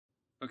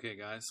Okay,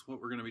 guys,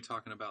 what we're going to be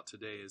talking about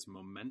today is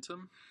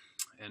momentum.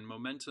 And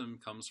momentum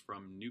comes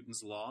from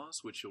Newton's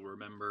laws, which you'll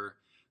remember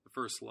the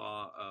first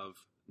law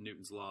of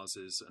Newton's laws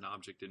is an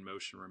object in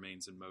motion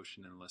remains in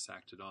motion unless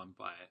acted on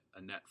by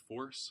a net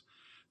force.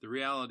 The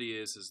reality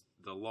is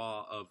the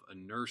law of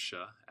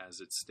inertia, as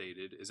it's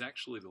stated, is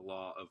actually the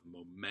law of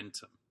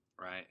momentum,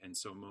 right? And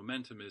so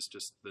momentum is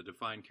just the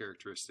defined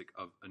characteristic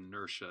of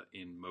inertia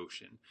in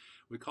motion.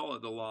 We call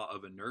it the law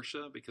of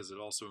inertia because it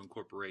also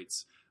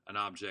incorporates an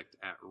object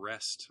at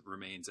rest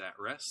remains at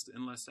rest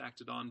unless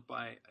acted on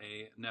by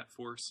a net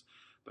force.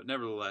 But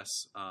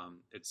nevertheless,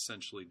 it's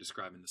essentially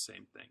describing the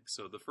same thing.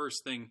 So the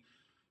first thing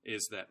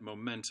is that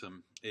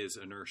momentum is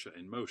inertia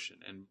in motion.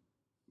 And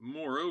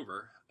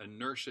moreover,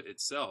 inertia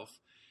itself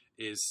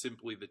is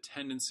simply the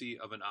tendency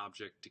of an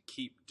object to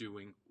keep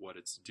doing what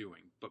it's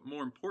doing. But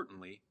more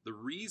importantly, the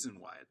reason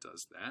why it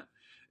does that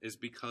is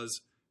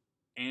because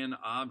an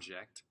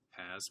object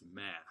has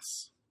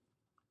mass.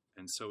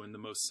 And so in the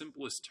most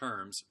simplest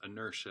terms,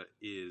 inertia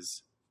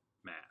is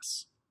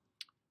mass,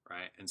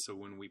 right? And so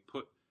when we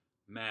put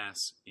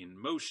mass in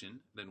motion,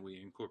 then we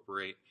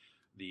incorporate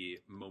the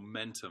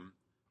momentum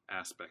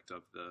aspect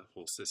of the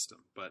whole system.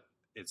 But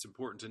it's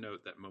important to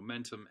note that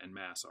momentum and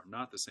mass are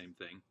not the same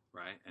thing,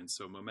 right? And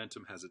so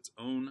momentum has its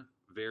own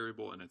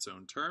variable and its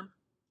own term,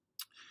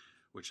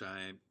 which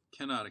I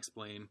cannot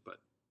explain, but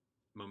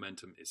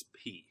momentum is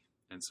P.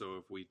 And so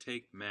if we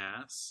take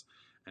mass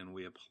and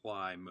we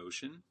apply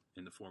motion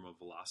in the form of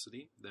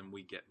velocity, then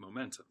we get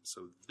momentum.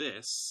 So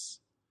this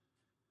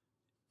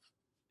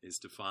is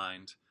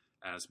defined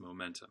as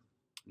momentum.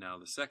 Now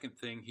the second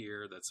thing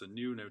here that's a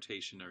new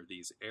notation are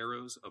these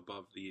arrows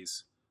above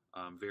these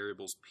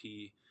variables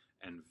P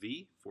and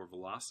V for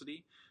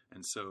velocity.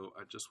 And so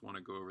I just want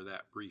to go over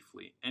that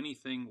briefly.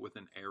 Anything with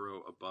an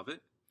arrow above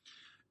it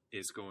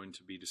is going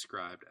to be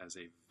described as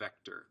a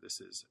vector.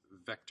 This is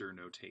vector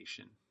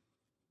notation.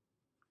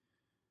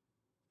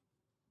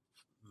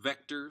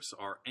 Vectors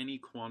are any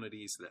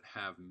quantities that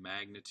have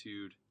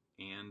magnitude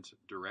and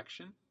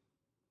direction.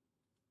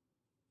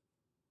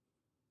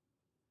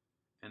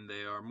 And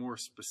they are more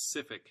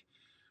specific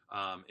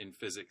in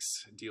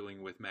physics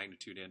dealing with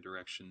magnitude and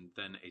direction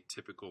than a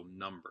typical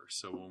number.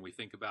 So when we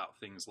think about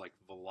things like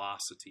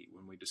velocity,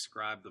 when we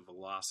describe the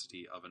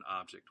velocity of an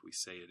object, we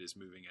say it is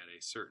moving at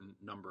a certain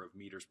number of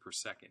meters per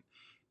second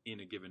in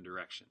a given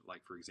direction,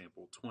 like for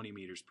example 20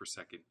 meters per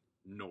second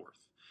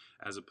north,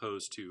 as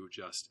opposed to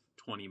just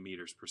 20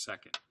 meters per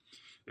second.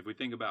 If we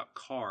think about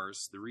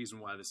cars, the reason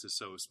why this is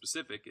so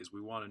specific is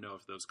we want to know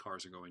if those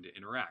cars are going to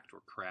interact or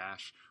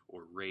crash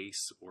or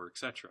race or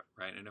etc.,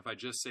 right? And if I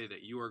just say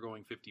that you are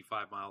going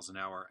 55 miles an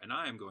hour and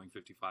I am going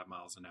 55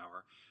 miles an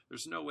hour,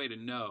 there's no way to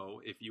know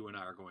if you and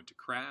I are going to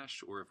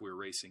crash or if we're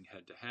racing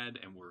head to head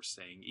and we're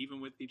staying even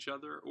with each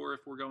other or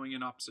if we're going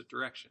in opposite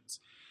directions.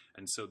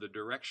 And so the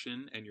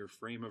direction and your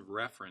frame of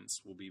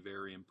reference will be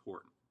very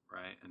important,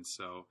 right? And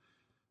so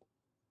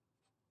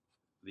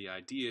the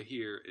idea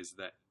here is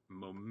that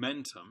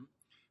momentum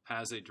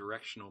has a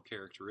directional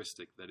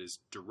characteristic that is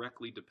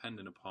directly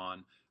dependent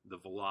upon the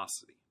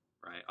velocity,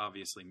 right?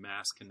 Obviously,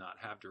 mass cannot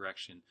have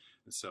direction,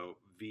 and so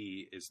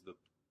V is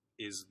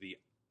the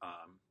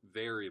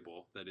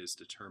variable that is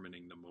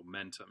determining the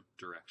momentum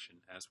direction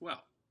as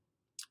well.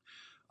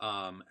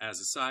 As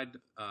a side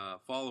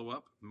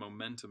follow-up,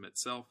 momentum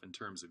itself in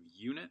terms of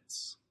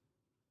units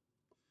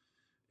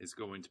is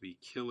going to be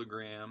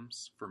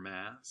kilograms for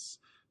mass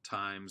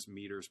times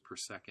meters per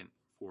second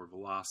for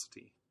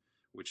velocity,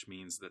 which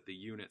means that the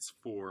units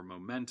for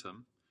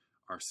momentum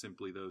are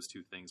simply those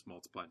two things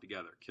multiplied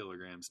together,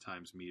 kilograms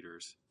times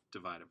meters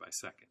divided by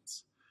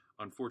seconds.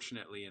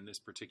 Unfortunately, in this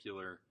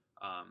particular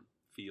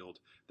field,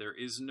 there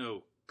is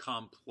no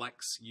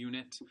complex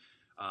unit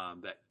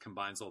that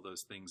combines all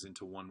those things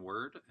into one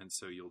word, and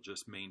so you'll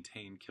just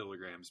maintain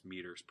kilograms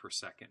meters per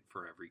second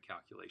for every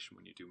calculation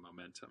when you do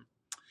momentum.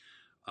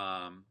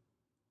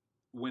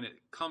 When it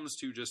comes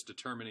to just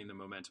determining the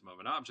momentum of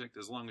an object,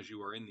 as long as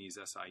you are in these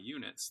SI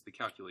units, the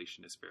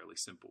calculation is fairly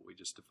simple. We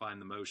just define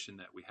the motion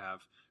that we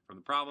have from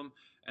the problem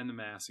and the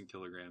mass in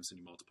kilograms, and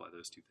you multiply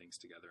those two things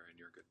together and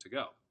you're good to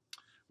go.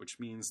 Which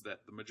means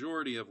that the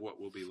majority of what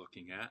we'll be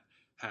looking at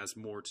has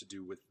more to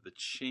do with the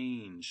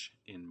change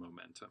in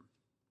momentum.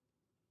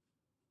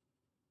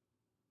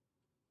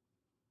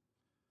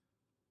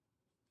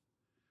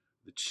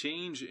 The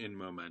change in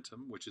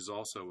momentum, which is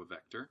also a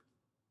vector,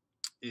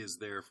 is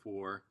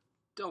therefore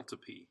delta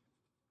P.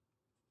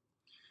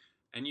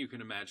 And you can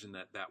imagine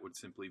that that would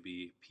simply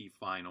be P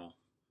final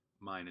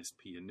minus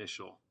P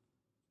initial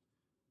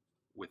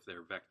with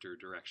their vector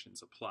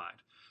directions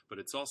applied. But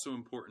it's also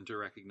important to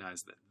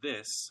recognize that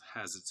this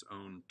has its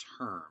own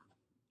term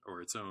or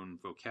its own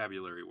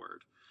vocabulary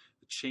word.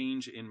 The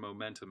change in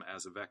momentum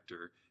as a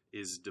vector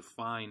is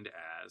defined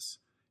as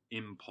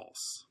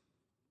impulse.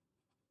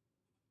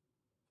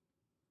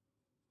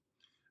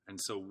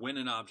 And so when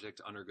an object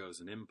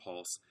undergoes an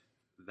impulse,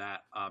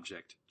 that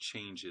object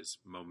changes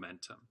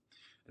momentum.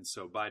 And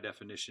so by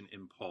definition,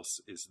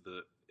 impulse is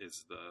the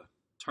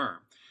term.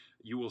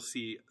 You will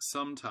see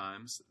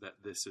sometimes that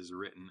this is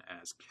written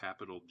as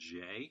capital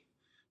J,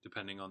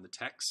 depending on the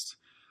text.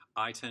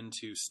 I tend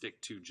to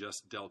stick to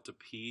just delta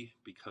P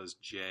because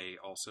J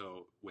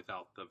also,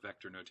 without the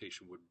vector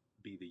notation, would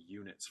be the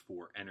units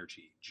for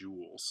energy,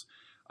 joules.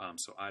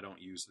 So I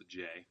don't use the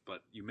J,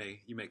 but you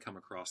may come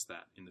across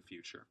that in the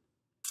future.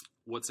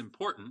 What's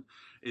important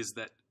is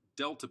that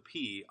delta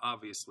P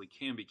obviously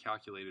can be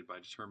calculated by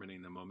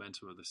determining the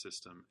momentum of the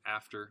system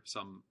after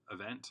some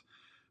event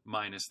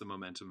minus the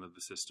momentum of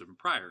the system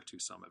prior to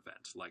some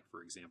event. Like,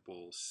 for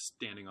example,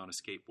 standing on a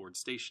skateboard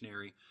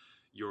stationary,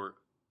 your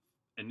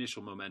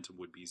initial momentum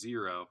would be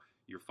 0.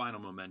 Your final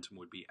momentum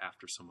would be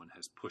after someone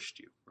has pushed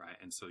you, right?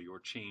 And so your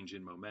change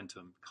in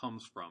momentum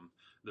comes from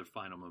the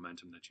final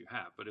momentum that you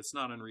have. But it's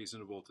not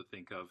unreasonable to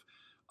think of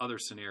other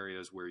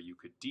scenarios where you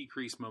could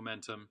decrease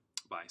momentum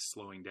by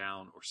slowing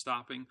down or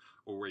stopping,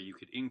 or where you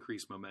could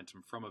increase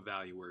momentum from a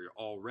value where you're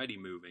already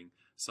moving,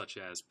 such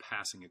as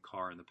passing a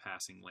car in the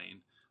passing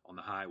lane on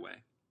the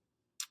highway.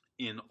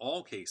 In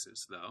all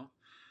cases, though,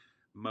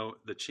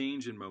 the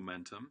change in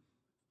momentum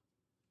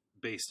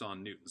based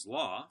on Newton's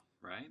law,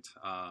 right?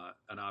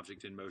 An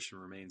object in motion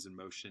remains in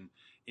motion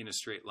in a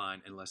straight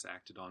line unless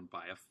acted on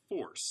by a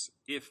force.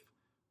 If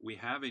we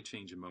have a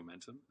change in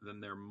momentum, then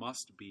there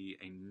must be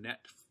a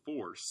net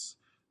force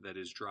that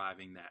is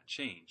driving that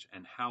change.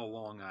 And how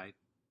long I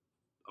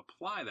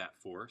apply that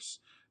force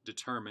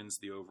determines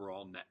the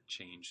overall net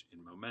change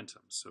in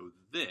momentum. So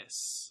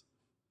this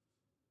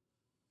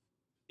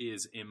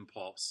is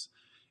impulse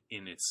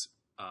in its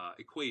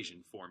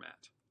equation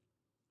format.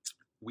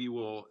 We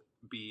will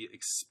be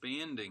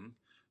expanding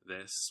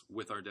this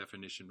with our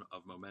definition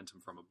of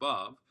momentum from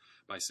above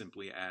by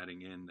simply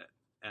adding in that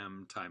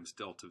m times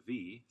delta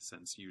v,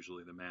 since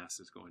usually the mass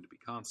is going to be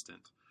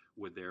constant,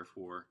 would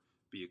therefore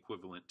be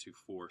equivalent to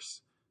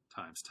force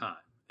times time.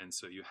 And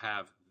so you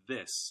have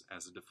this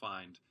as a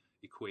defined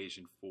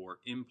equation for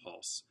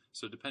impulse.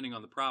 So depending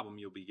on the problem,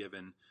 you'll be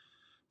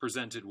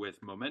presented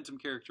with momentum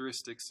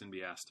characteristics and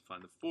be asked to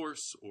find the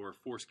force, or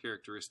force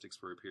characteristics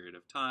for a period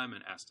of time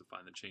and asked to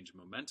find the change in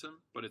momentum.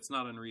 But it's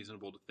not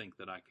unreasonable to think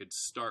that I could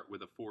start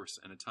with a force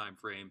and a time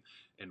frame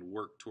and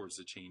work towards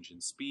a change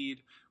in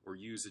speed, or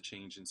use a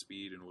change in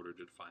speed in order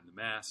to define the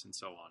mass, and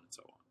so on and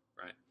so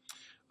on,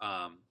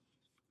 right?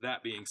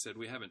 That being said,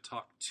 we haven't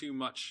talked too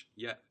much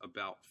yet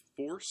about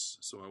force,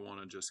 so I want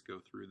to just go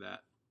through that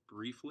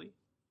briefly.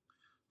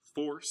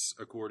 Force,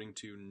 according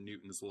to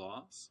Newton's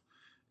laws,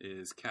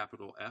 is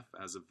capital F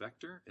as a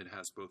vector. It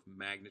has both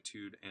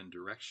magnitude and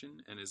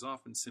direction, and is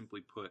often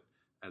simply put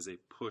as a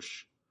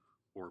push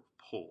or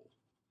pull,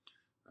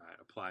 right,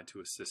 applied to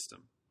a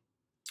system.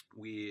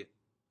 We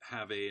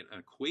have an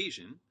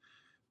equation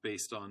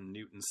based on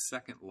Newton's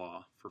second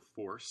law for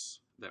force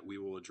that we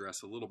will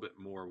address a little bit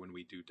more when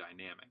we do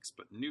dynamics.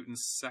 But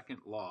Newton's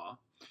second law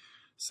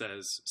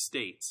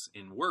states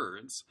in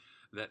words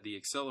that the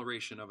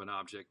acceleration of an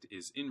object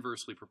is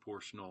inversely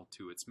proportional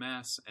to its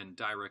mass and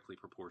directly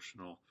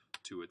proportional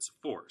to its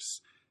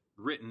force.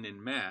 Written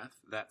in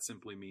math, that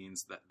simply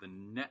means that the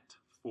net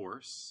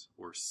force,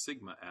 or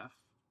sigma F,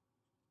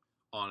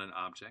 on an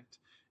object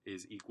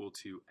is equal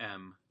to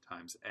m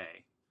times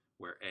a,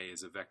 where a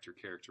is a vector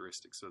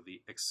characteristic. So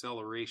the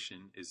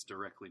acceleration is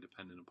directly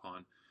dependent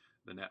upon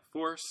the net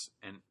force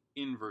and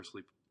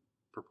inversely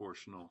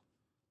proportional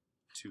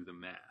to the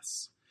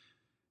mass.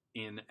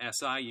 In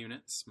SI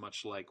units,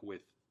 much like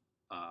with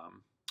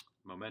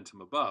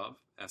momentum above,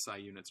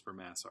 SI units for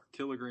mass are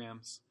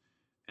kilograms,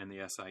 and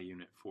the SI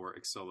unit for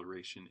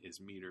acceleration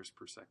is meters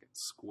per second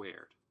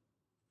squared.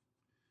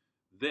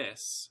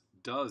 This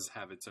does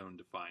have its own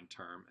defined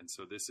term, and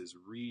so this is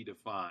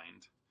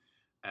redefined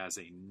as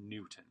a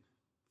Newton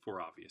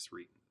for obvious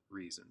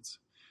reasons.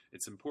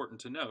 It's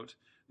important to note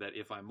that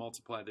if I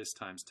multiply this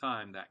times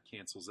time, that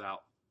cancels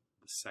out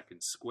the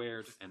second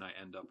squared, and I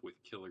end up with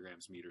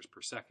kilograms meters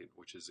per second,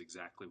 which is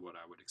exactly what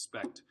I would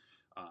expect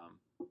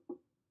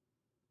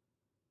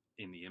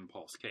in the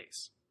impulse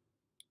case.